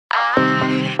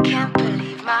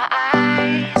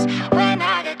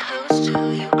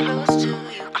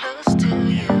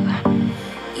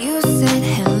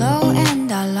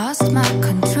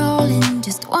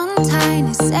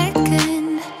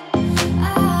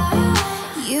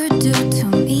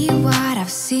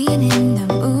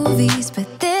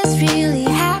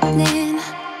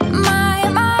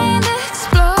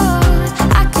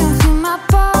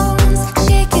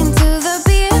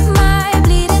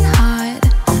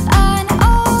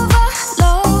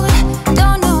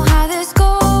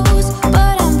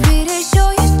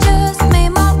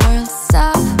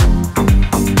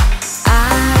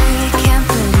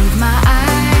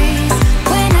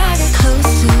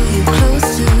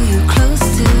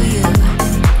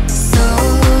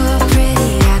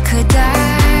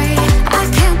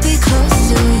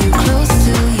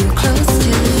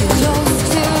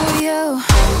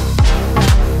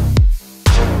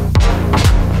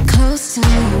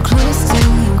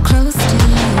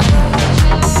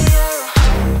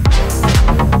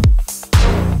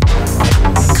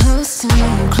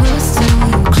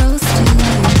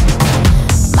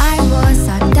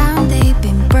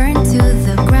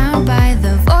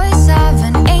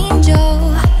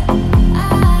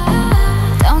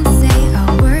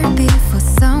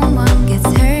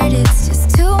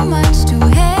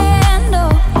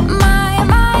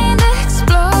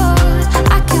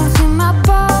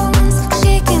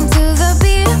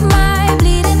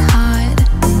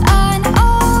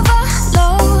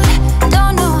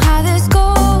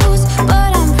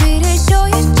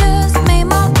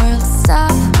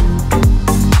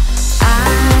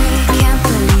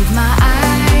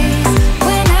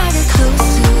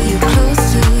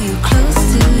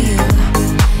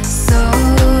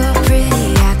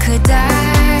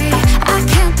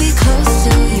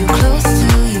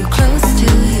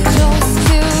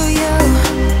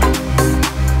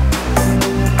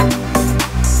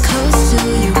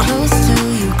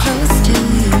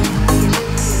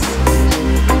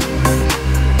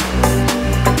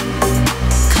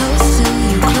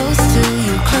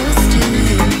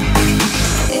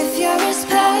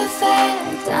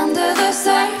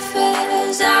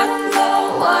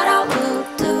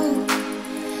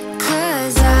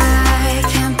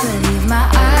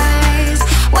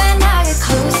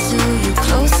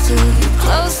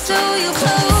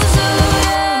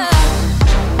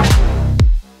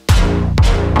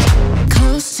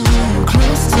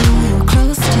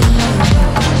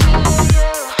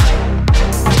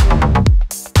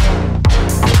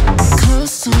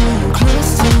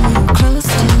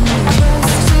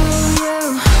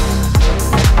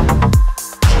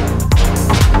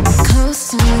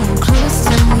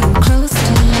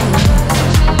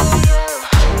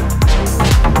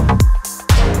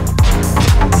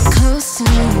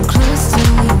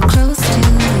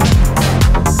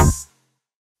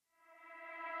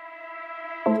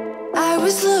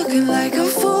looking like a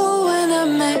fool when I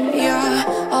met ya,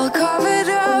 all covered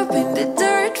up in the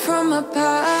dirt from my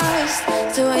past.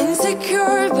 So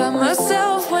insecure by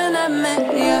myself when I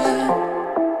met ya.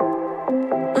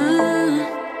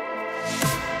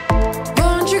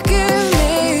 Won't you give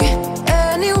me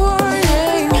any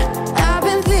warning? I've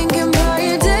been thinking about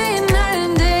you day and night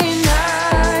and day and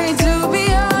night. To be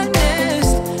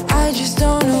honest, I just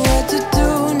don't know what to do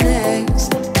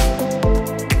next.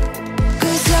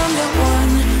 'Cause I'm the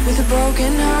one with a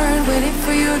broken heart, waiting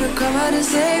for you to come out and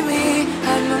save me.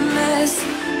 I'm a mess,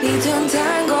 need to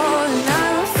untangle, and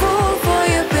I'm a fool for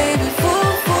you, baby.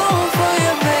 Fool for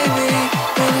you, baby.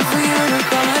 Waiting for you to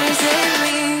come out and save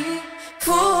me.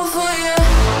 Fool for you.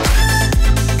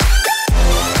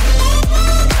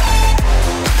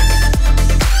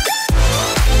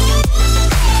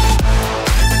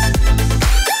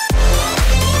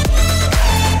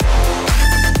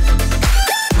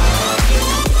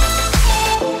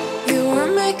 You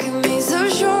were making me so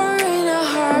sure in a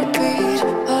heartbeat.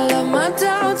 All of my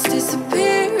doubts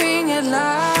disappearing at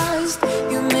last.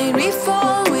 You made me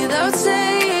fall without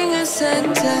saying a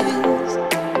sentence.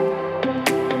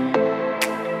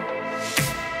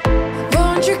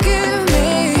 Won't you give me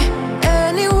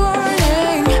any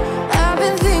warning? I've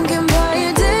been thinking about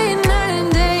you day and night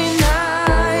and day and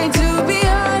night. To be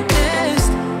honest,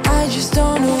 I just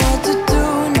don't know what to do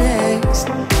next.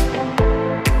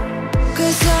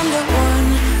 'Cause I'm the one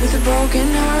with a broken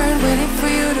heart, waiting for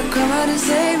you to come out and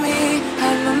save me.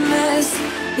 I'm a mess,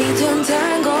 need to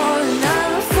untangle, and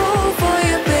I'm a fool for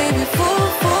you, baby. Fool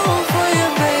for you,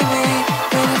 baby.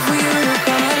 Waiting for you to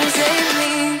come out and save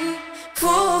me.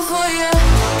 Fool for you.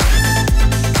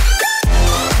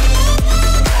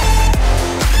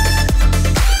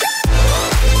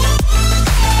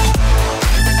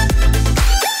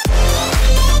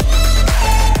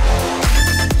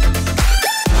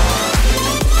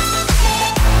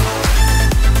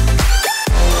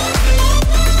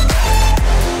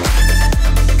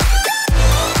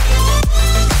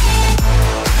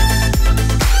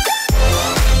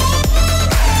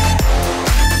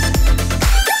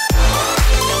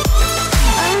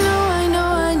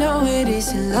 I know it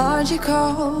isn't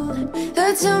logical.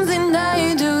 That something that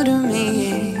you do to me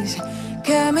is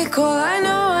chemical. I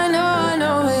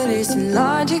know it isn't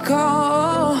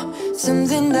logical.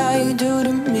 Something that you do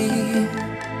to me.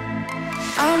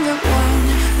 I'm the one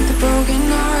with a broken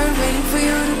heart, waiting for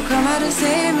you to come out and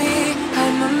save me.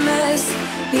 I'm a mess,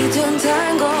 need to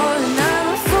untangle, and I'm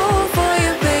a fool for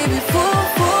you, baby. Fool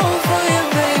for you,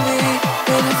 baby.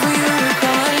 Waiting for you to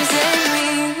come out and save me.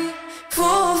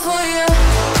 Fool for you.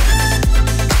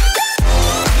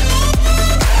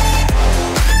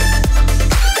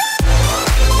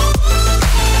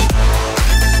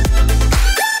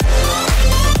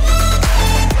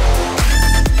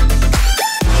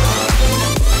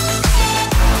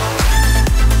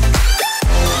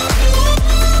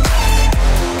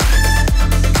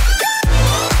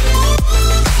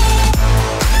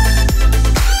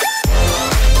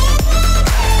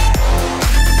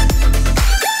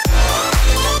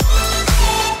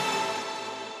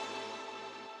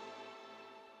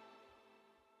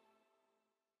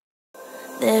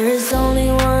 There is only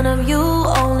one of you,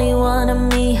 only one of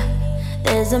me.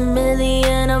 There's a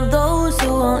million of those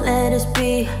who won't let us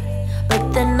be.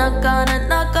 But they're not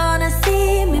gonna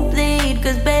see me bleed.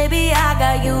 'Cause baby, I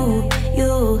got you.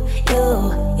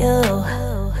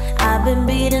 I've been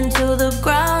beaten to the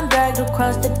ground, dragged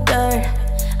across the dirt.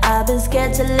 I've been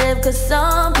scared to live 'cause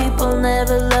some people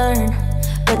never learn.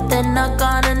 But they're not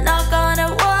gonna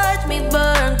watch me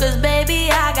burn. 'Cause baby,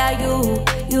 I got you.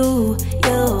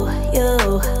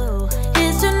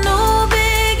 It's a new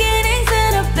beginnings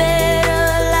and a better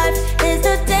life. It's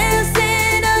the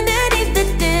dancing underneath the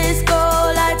disco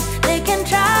lights. They can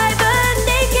try, but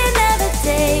they can never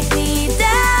take me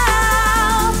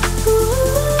down.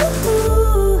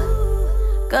 Ooh,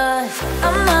 'cause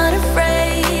I'm not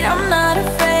afraid, I'm not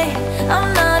afraid, I'm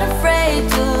not afraid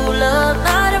to love,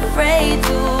 not afraid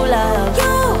to love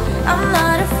you. I'm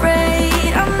not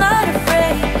afraid, I'm not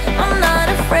afraid, I'm not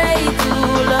afraid to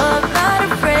love, not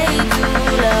afraid to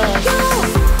love you.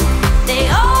 They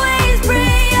always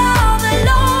bring all the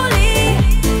lonely,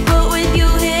 but with you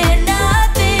here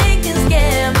nothing can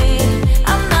scare me.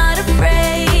 I'm not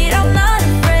afraid, I'm not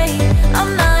afraid,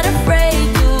 I'm not afraid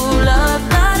to love,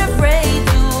 not afraid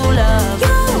to love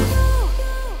you.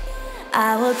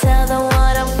 I will tell them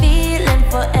what I'm feeling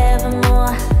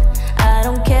forevermore. I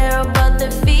don't care about the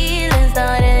feelings,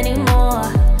 not anymore.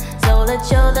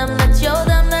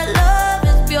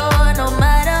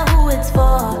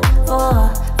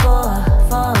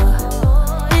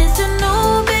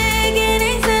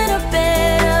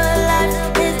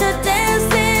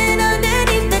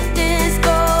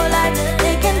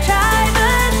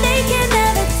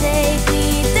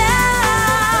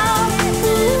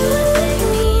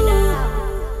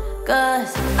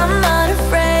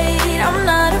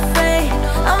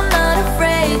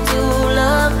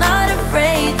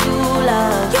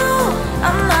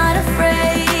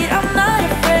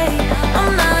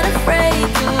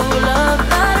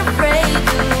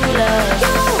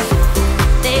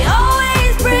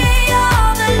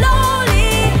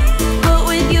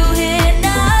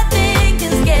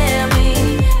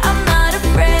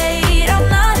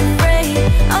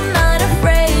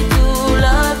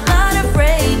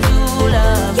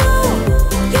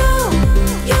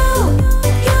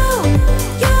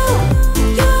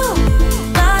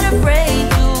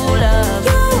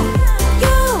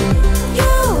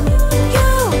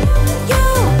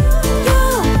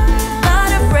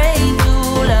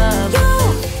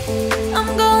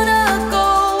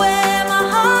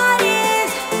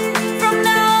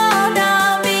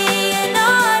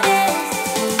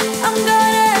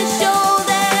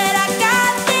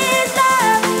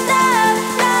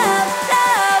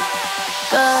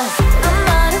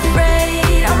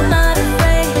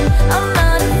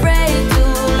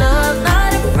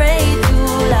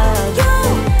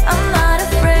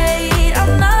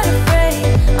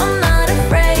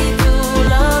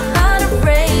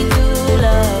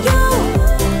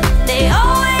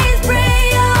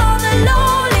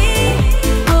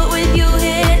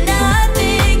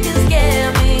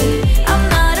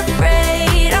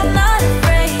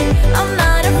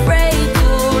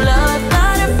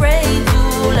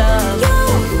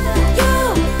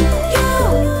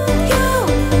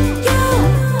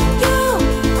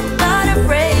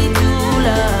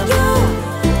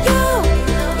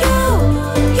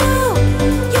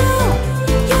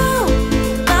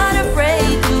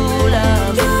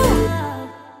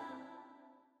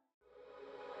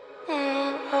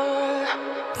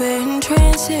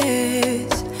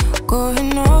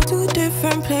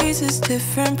 places,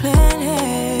 different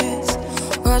planets.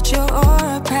 Watch your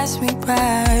aura pass me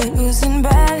by, losing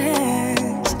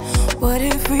balance. What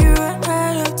if we run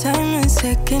out of time and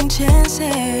second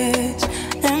chances?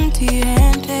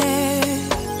 Empty-handed.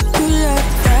 You like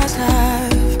the fast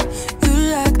life, you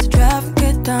like to drive and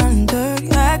get down and dirty,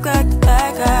 act like the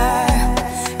bad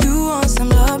guy. You want some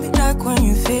love, be like when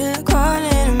you feel caught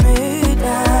in a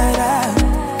midnight.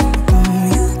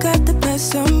 You got the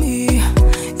best of me,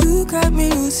 you got me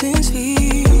losing sleep.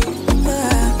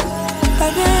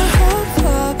 I've been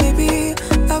hopeful, baby,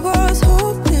 I was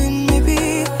hoping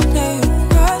maybe that you'd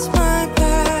cross my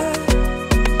path.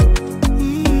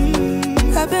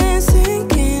 I've been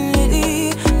sinking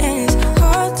lately, and it's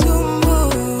hard to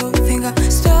move. Think I'm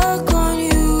stuck on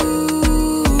you.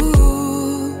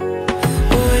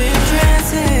 We're in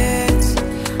trances,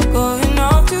 going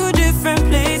off to different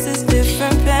places,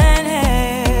 different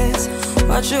planets.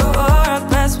 Watch your aura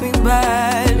pass me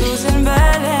by, losing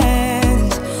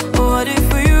balance. What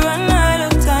if we run out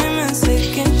of time and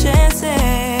second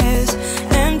chances?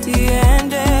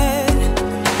 Empty-handed.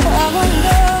 I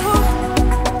wonder,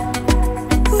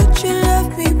 would you love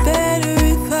me better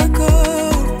if I go?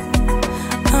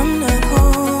 I'm not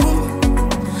home.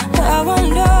 I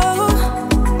wonder,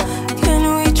 can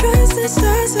we trust the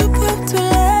stars above to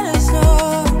let us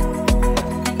know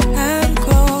how to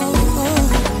go?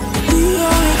 We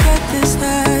only got this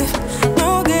life, no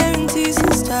guarantees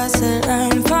and stars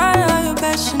align. Follow your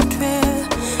passion trail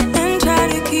and try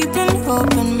to keep an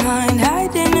open mind.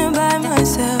 Hiding it by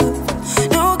myself,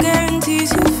 no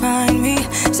guarantees you'll find me.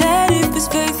 Said if it's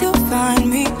faith you'll find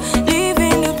me,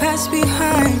 leaving the past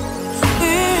behind.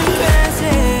 We're in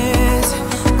trances,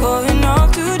 going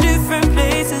off to different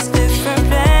places, different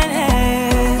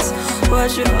planets.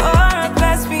 Watch your aura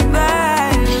pass me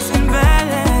by, losing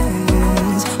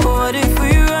balance. What if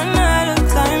we run out of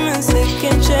time and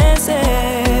second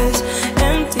chances?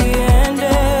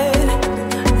 Empty-handed.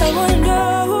 I wonder,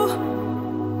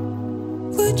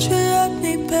 would you love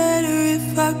me better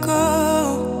if I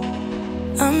go?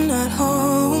 I'm not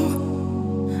home.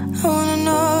 I wanna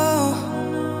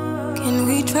know, can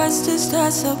we trust the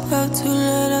stars above to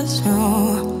let us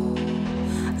know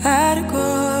how to go?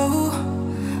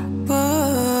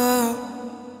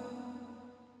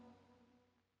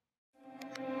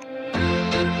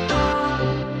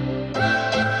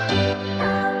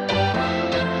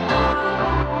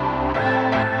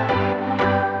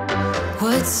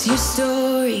 What's your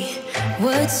story?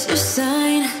 What's your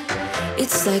sign?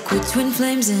 It's like we're twin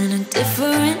flames in a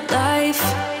different life.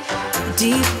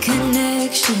 Deep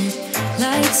connection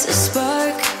lights a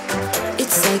spark.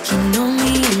 It's like you know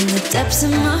me in the depths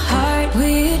of my heart.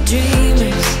 We're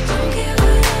dreamers, don't care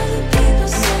what other people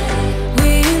say.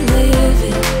 We're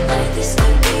living like this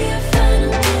could be our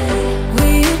final day.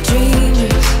 We're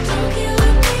dreamers, don't care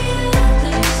what the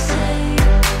others say.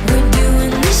 We're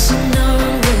doing this in our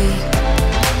way.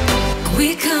 We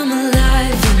come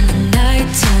alive in the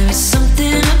nighttime. It's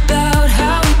something about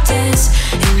how we dance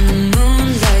in the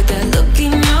moonlight. That look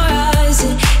in your eyes,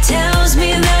 it tells me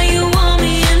that you want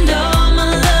me and all my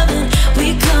loving. We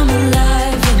come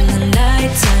alive in the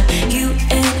nighttime. You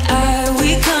and I, we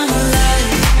come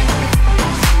alive.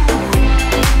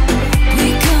 We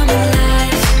come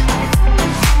alive.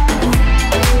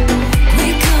 We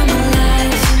come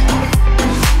alive.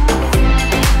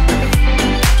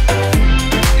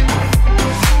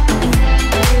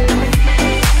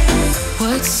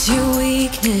 What's your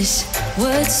weakness?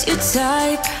 What's your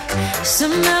type?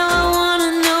 Somehow I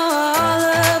wanna know all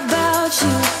about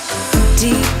you.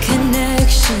 Deep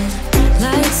connection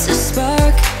lights a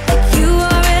spark. You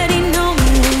already know me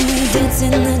when we dance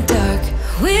in the dark.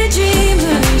 We're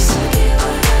dreamers.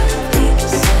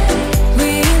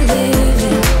 We're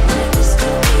living like this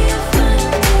could be our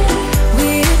final day.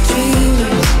 We're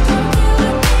dreamers.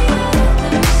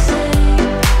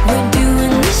 We're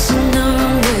doing this in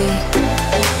our way.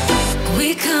 We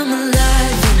come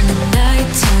alive in the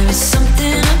nighttime. It's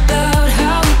something about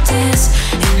how we dance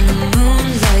in the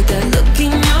moonlight. That look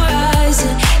in your eyes,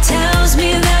 it tells me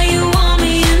that you want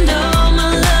me and all my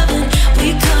loving. We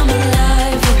come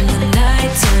alive in the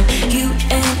nighttime. You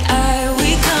and I, we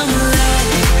come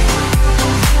alive.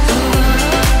 Oh,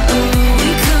 we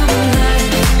come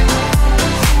alive.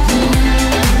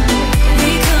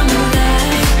 We come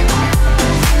alive.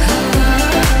 Oh,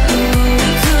 we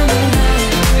come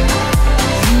alive.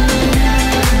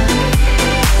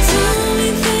 Tell me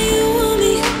that you want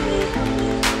me.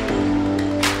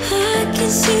 I can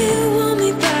see you want me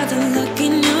by the look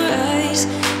in your eyes.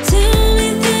 Tell me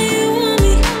that you want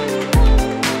me.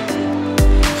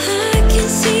 I can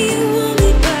see you want me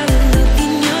by the look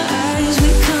in your eyes. We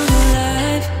come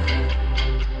alive.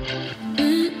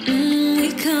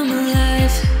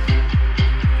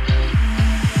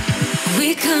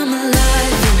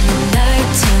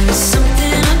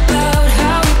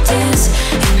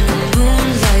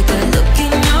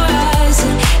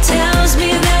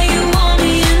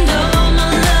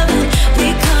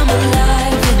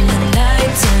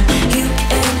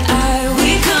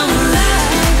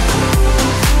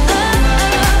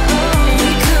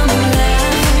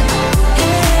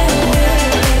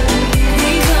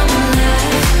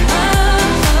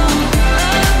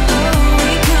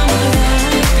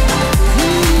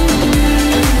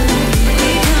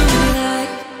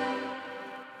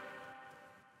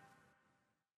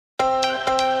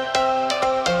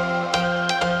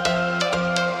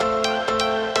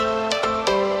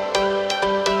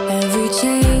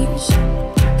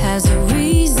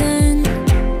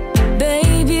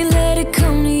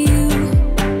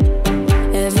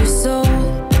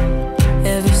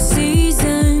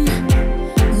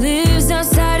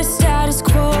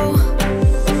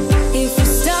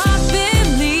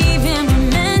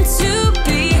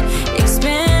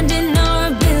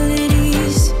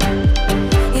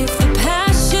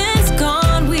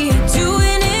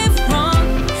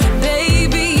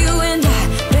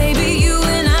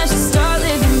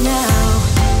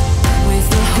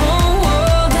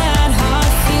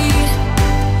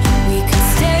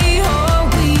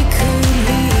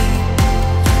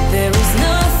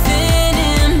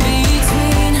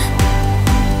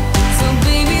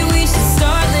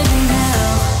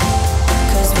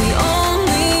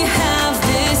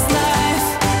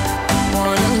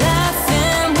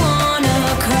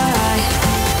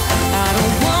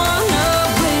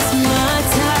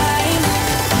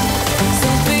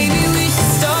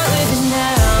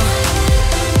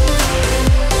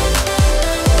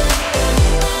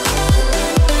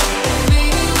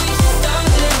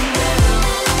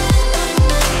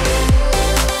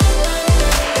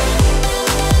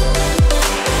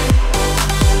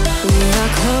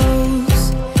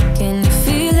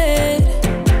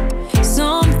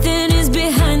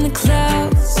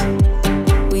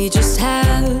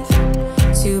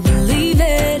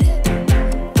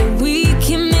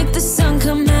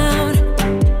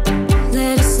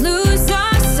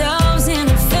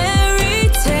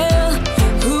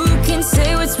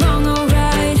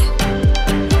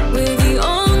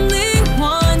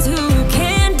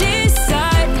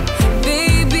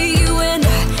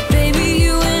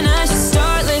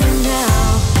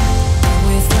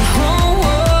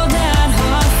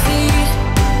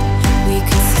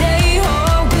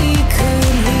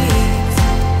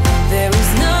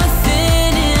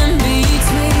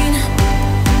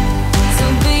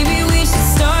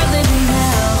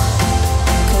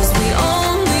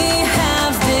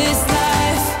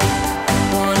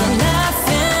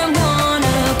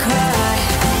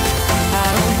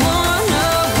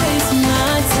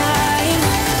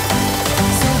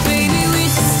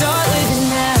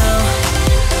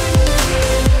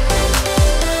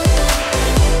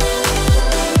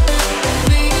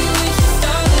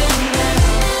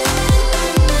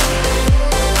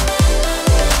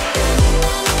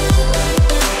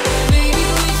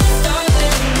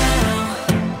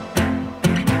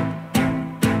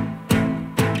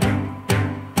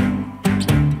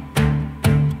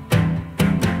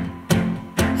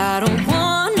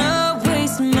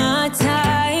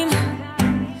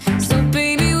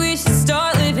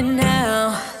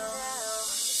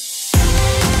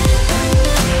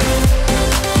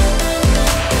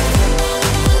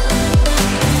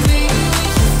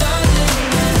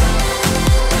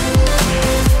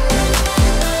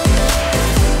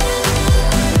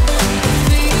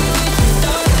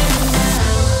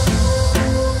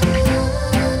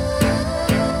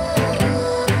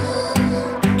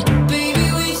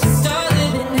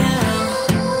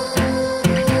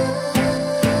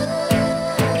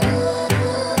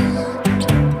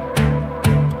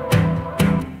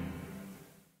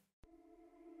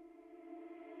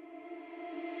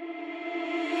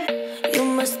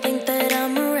 must think that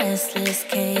I'm a restless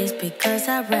case because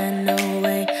I ran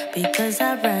away, because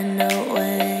I ran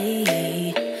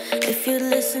away. If you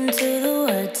listen to the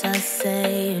words I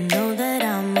say, you know that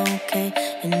I'm okay,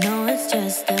 you know it's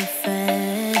just a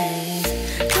phase.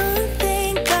 Don't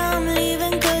think I'm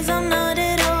leaving cause I'm not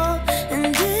at all.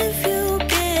 And if you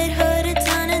get hurt it's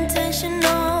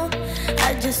unintentional.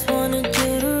 I just wanted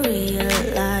you to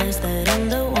realize that I'm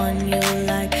the one you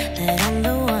like, that I'm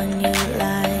the one you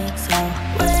like. So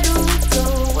where do we go?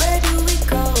 Where do we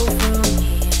go from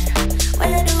here?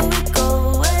 Where do we go?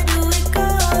 Where do we go?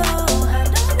 I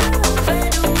don't know. Where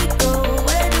do we go?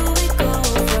 Where do we go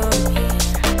from here?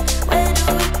 Where do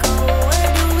we go? Where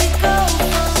do we go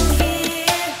from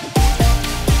here?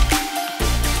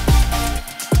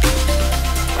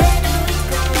 Where do we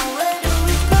go? Where do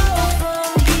we go from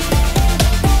here?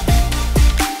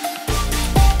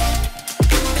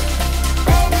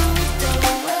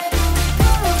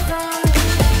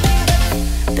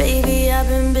 Baby, I've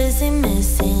been busy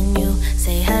missing you.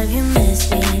 Say, have you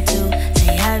missed me too?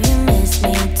 Say, have you missed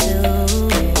me too?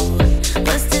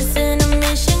 Was this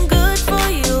intermission good for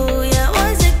you? Yeah,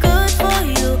 was it good for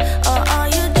you? Or are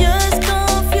you just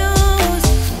confused?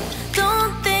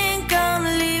 Don't think I'm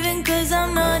leaving cause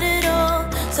I'm not at all.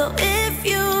 So if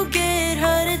you get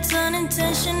hurt it's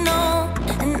unintentional.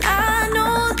 And I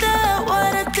know that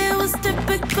what I did was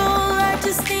typical. I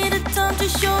just needed time to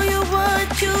show you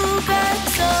what you got.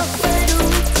 So where do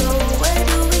we go? Where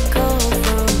do we go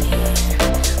from here?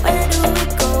 Where do we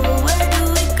go? Where do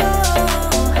we go?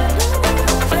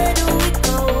 Where do we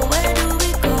go? Where do we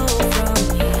go from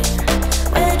here?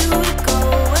 Where do we go?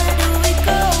 Where do we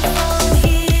go from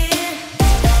here?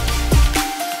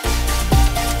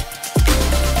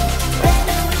 Where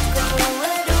do we go?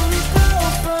 Where do we go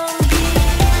from here?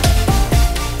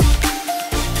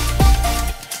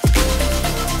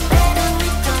 Where do we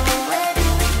go? Where do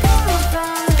we go from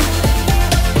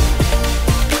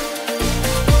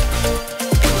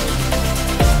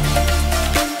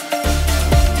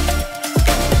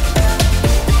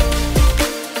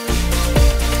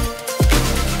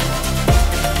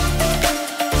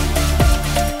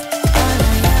All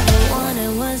I ever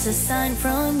wanted was a sign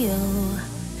from you,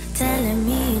 telling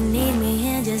me you need me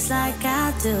here just like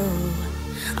I do.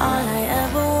 All I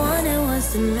ever wanted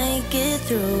was to make it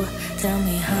through. Tell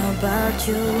me, how about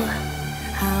you?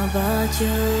 How about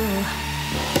you?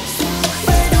 So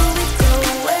where do we go?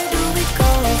 Where do we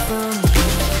go from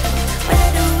here? Where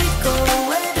do we go?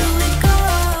 Where do we go?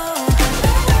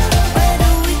 Where do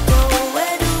we go?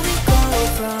 Where do we go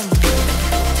from here?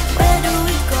 Where do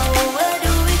we go? Where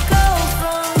do we go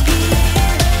from here?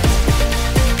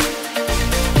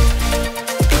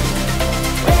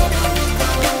 Where do we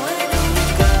go? Where do we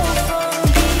go from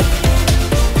here?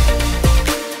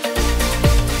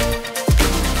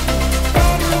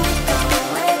 Where do we go?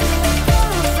 Where do we go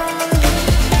from here? Where do we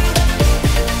go?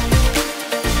 Where do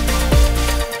we go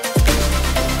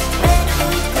from here? Where do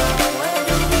we go? Where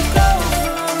do we go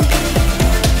from here?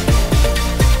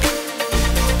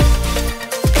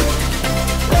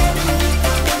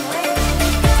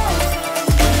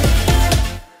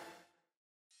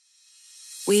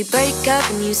 We break up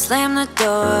and you slam the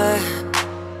door.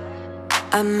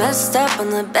 I messed up on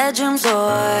the bedroom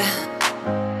floor.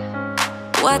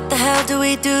 What the hell do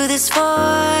we do this for?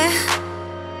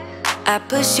 I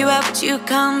push you out but you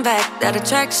come back. That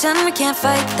attraction, we can't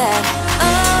fight that.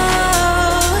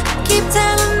 Oh, keep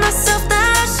telling myself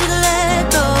that I should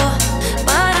let go,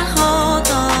 but I hold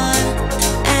on.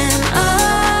 And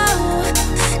oh,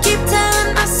 keep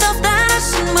telling myself that I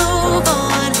should move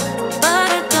on, but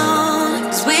I don't.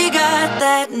 'Cause we got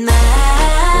that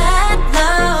mad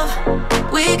love,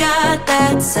 we got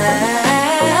that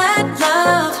sad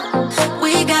love,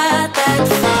 we got that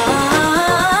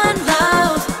fun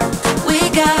love, we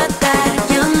got that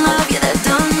young love, yeah, that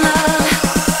dumb love.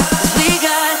 'Cause we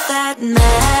got that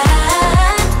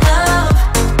mad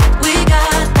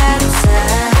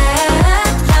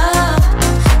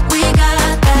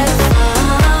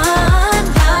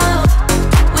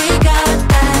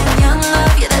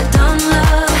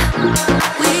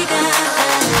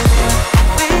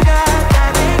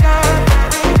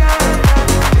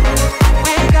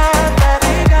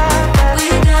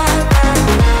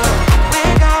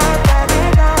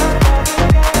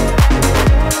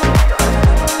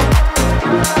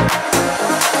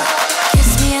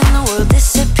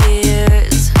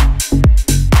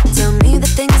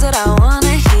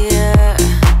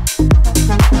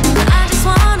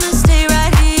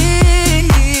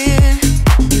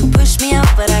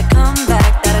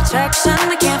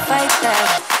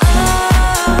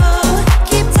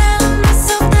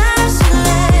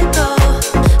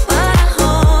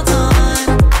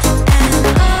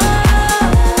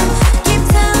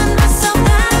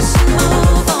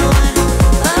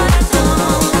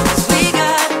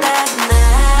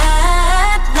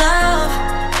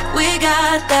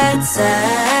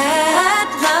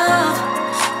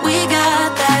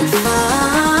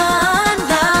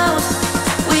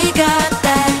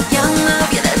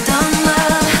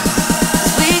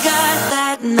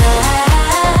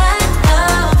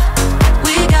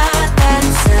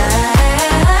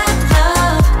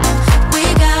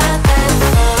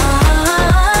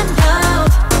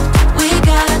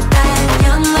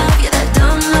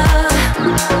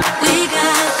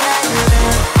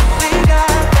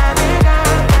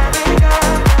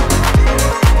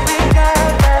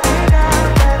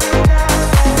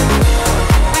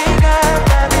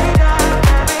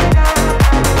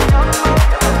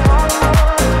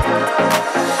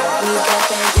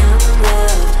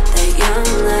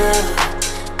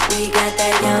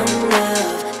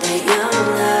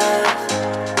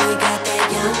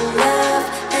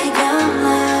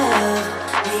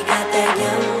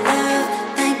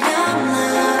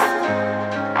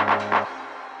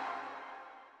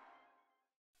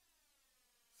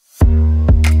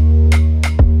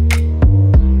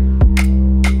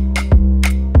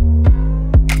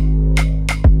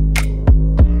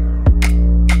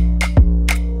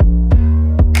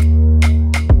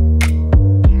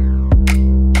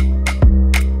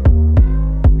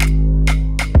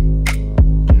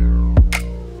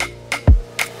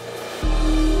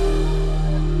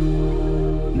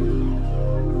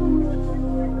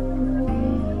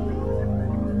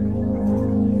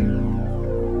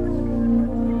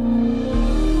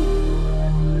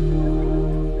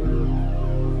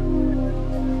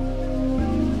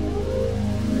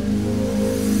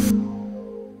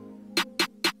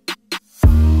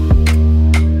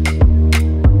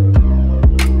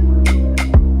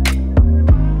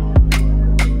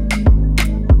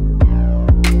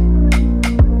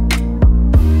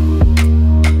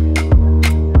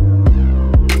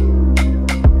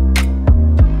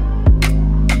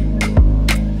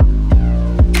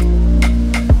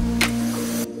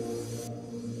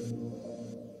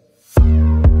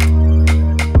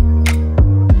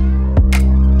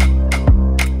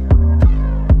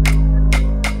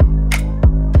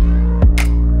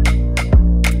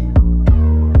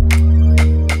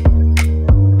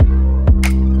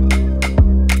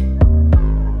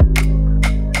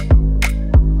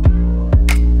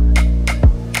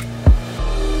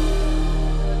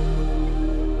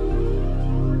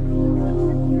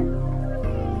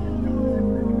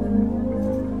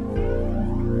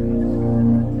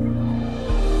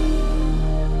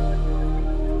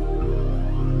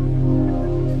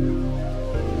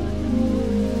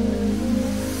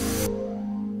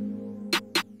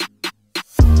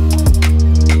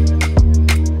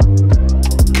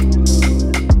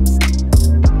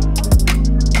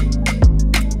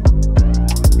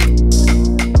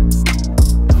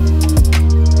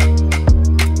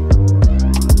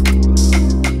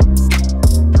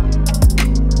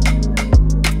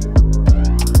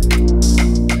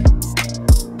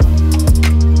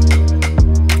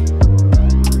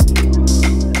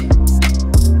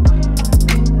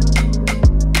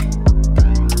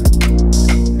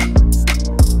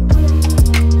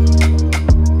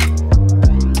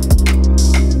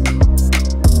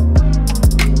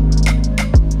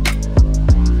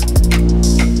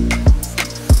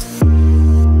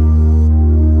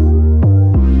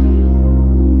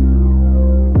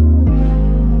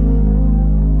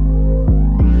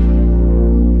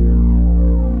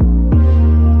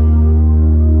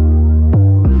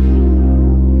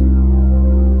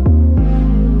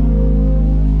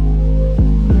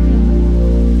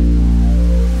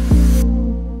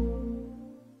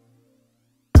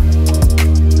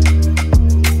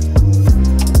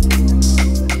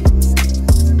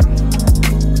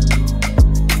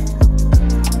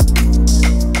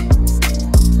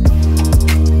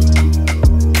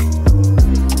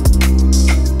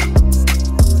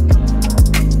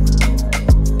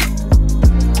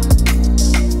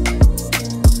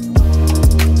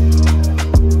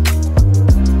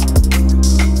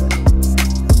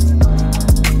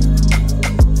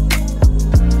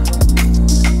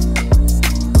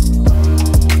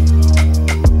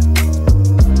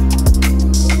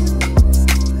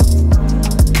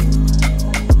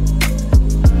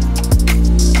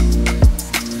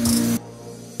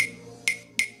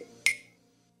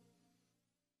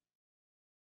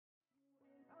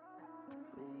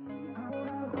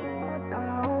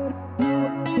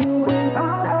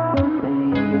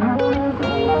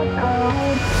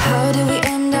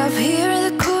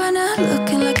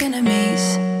looking like enemies.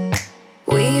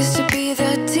 We used to be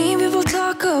the team people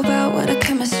talk about, what a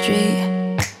chemistry.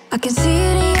 I can see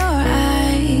it in your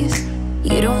eyes.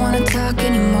 You don't wanna talk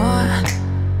anymore.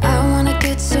 I wanna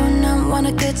get so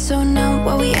numb,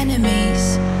 while we enemies.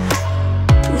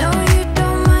 No, you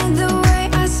don't mind the way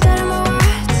I stutter my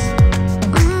words.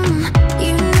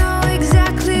 You know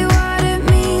exactly what it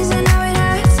means and how it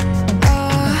hurts.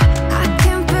 Oh, I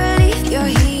can't believe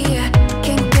you're here.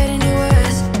 Can't get any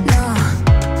worse. No,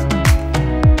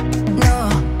 no.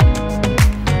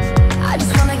 I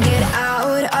just wanna get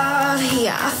out of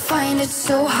here. I find it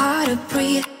so hard to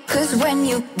breathe. 'Cause when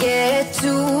you get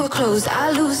too close, I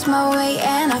lose my way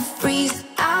and I freeze.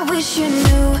 I wish you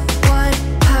knew what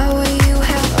power you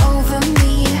have over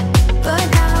me, but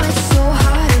now it's so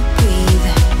hard to breathe.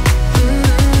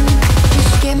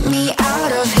 Just get me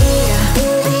out of here.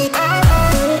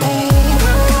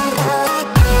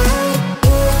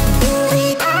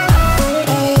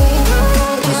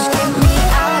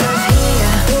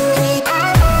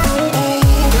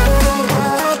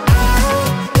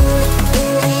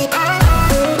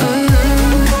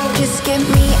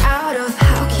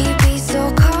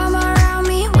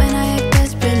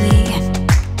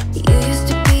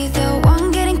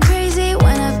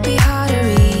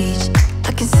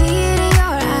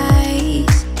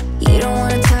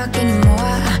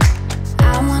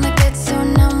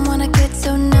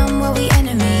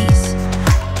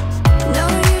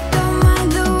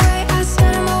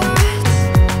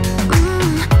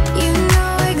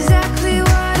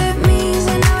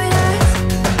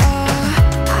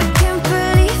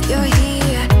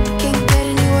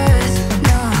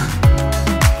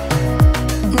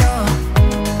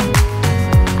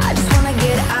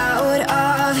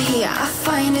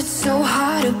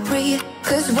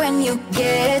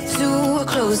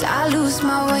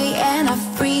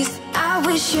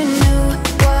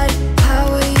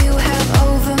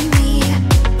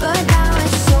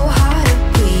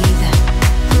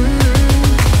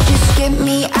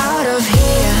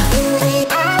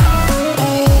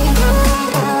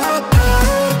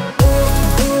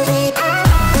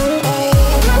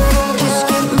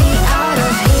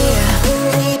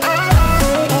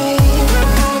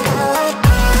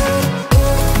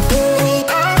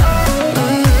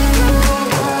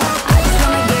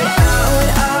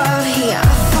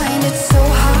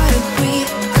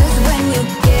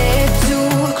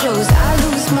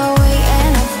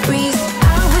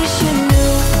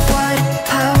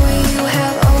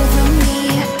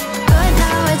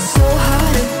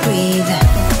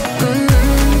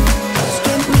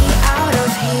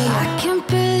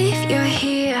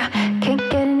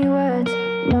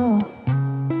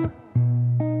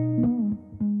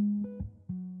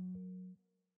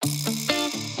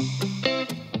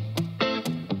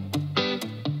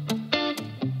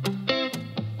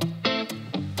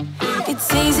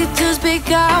 It's easy to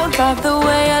speak out about the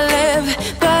way I live,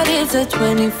 but it's a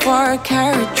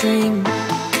 24-karat dream.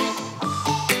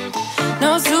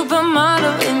 No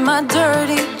supermodel in my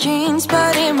dirty jeans,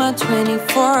 but in my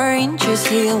 24 inches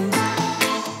heels.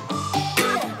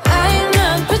 I'm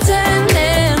not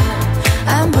pretending,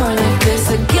 I'm born like this,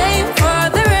 a game for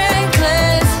the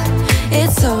reckless.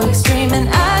 It's so extreme and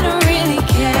I don't really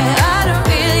care, I don't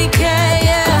really care,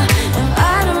 yeah. No,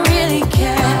 I don't really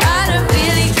care, I don't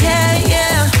really care,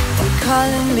 yeah. They're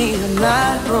calling me a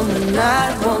mad woman,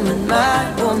 mad woman, mad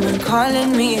woman.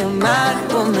 Calling me a mad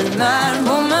woman, mad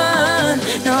woman.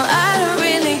 No, I don't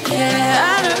really care,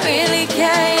 I don't really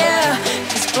care, yeah.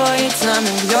 'Cause boy, it's none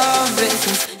of your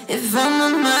business if I'm a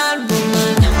mad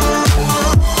woman.